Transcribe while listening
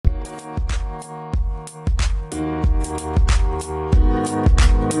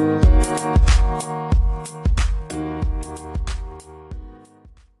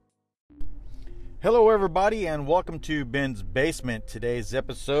everybody, and welcome to Ben's Basement. Today's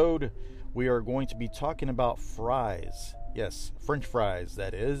episode, we are going to be talking about fries. Yes, French fries,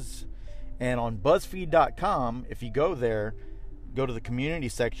 that is. And on BuzzFeed.com, if you go there, go to the community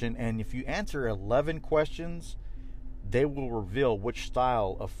section, and if you answer 11 questions, they will reveal which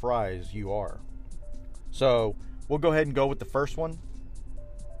style of fries you are. So, we'll go ahead and go with the first one.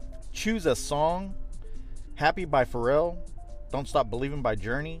 Choose a song. Happy by Pharrell. Don't Stop Believing by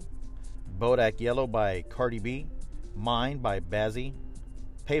Journey. Bodak Yellow by Cardi B. Mine by Bazzi.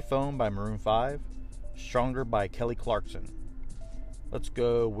 Payphone by Maroon 5. Stronger by Kelly Clarkson. Let's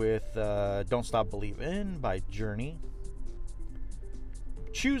go with Don't Stop Believing by Journey.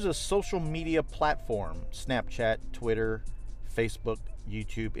 Choose a social media platform. Snapchat, Twitter, Facebook,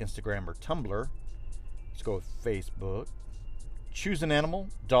 YouTube, Instagram, or Tumblr. Let's go with Facebook. Choose an animal.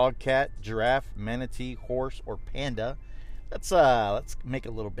 Dog, cat, giraffe, manatee, horse, or panda. Let's make it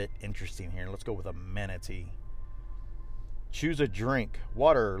a little bit interesting here. Let's go with a manatee. Choose a drink.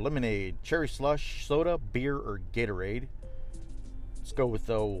 Water, lemonade, cherry slush, soda, beer, or Gatorade. Let's go with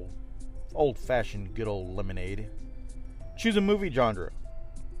the old-fashioned good old lemonade. Choose a movie genre.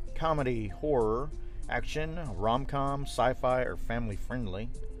 Comedy, horror, action, rom-com, sci-fi, or family-friendly.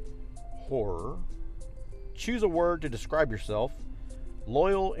 Horror. Choose a word to describe yourself.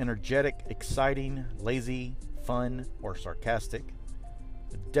 Loyal, energetic, exciting, lazy, fun, or sarcastic.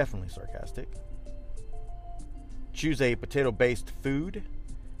 Definitely sarcastic. Choose a potato-based food.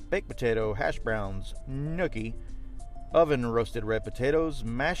 Baked potato, hash browns, gnocchi, oven roasted red potatoes,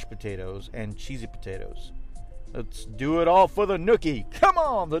 mashed potatoes, and cheesy potatoes. Let's do it all for the gnocchi. Come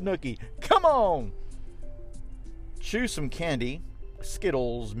on, the gnocchi. Come on. Choose some candy.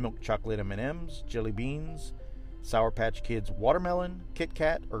 Skittles, milk chocolate M&Ms, jelly beans, Sour Patch Kids watermelon, Kit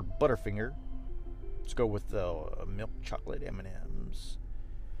Kat, or Butterfinger. Let's go with the milk chocolate M&Ms.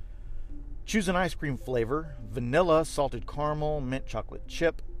 Choose an ice cream flavor. Vanilla, salted caramel, mint chocolate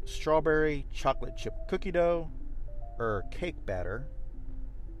chip, strawberry, chocolate chip cookie dough, or cake batter.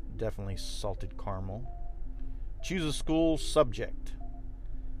 Definitely salted caramel. Choose a school subject.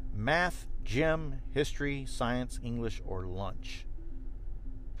 Math, gym, history, science, English, or lunch.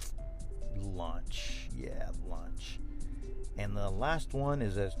 Lunch. Yeah, lunch. And the last one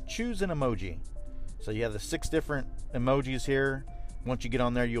is choose an emoji. So you have the 6 different emojis here. Once you get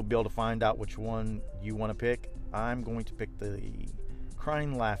on there, you'll be able to find out which one you want to pick. I'm going to pick the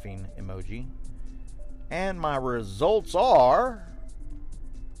crying laughing emoji. And my results are...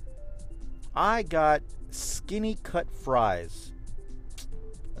 I got skinny cut fries.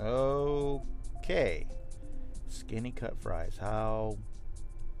 Okay. Skinny cut fries. How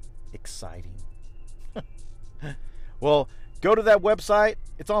exciting. Well, go to that website.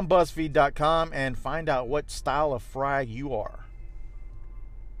 It's on BuzzFeed.com and find out what style of fry you are.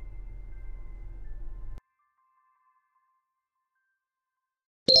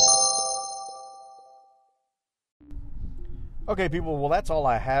 Okay, people, well, that's all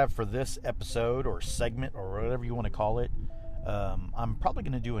I have for this episode or segment or whatever you want to call it. I'm probably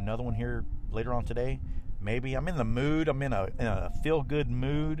going to do another one here later on today. Maybe. I'm in the mood. I'm in a feel-good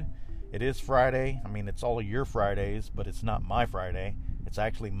mood. It is Friday. I mean, it's all of your Fridays, but it's not my Friday. It's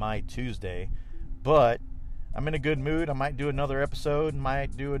actually my Tuesday. But I'm in a good mood. I might do another episode.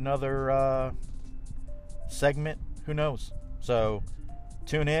 Might do another segment. Who knows? So,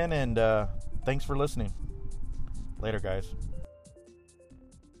 tune in, and thanks for listening. Later, guys.